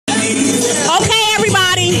Okay,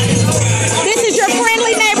 everybody. This is your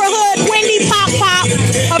friendly neighborhood Wendy Pop Pop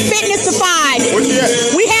of Fitnessified.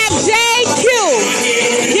 We have JQ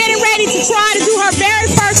getting ready to try to do her very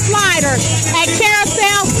first slider at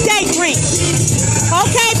Carousel Skate Rink.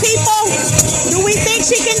 Okay, people, do we think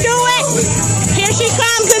she can do it? Here she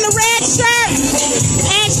comes in the red shirt,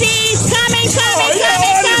 and she's coming.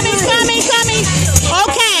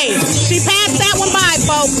 Okay, she passed that one by,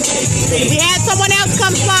 folks. We had someone else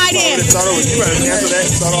come slide in. Let's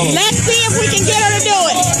see if we can get her to do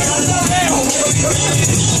it.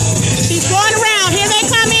 She's going around. Here they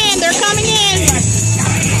come in. They're coming in.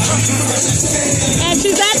 And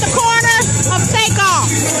she's at the corner of takeoff.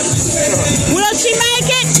 Will she make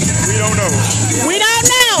it? We don't know. We don't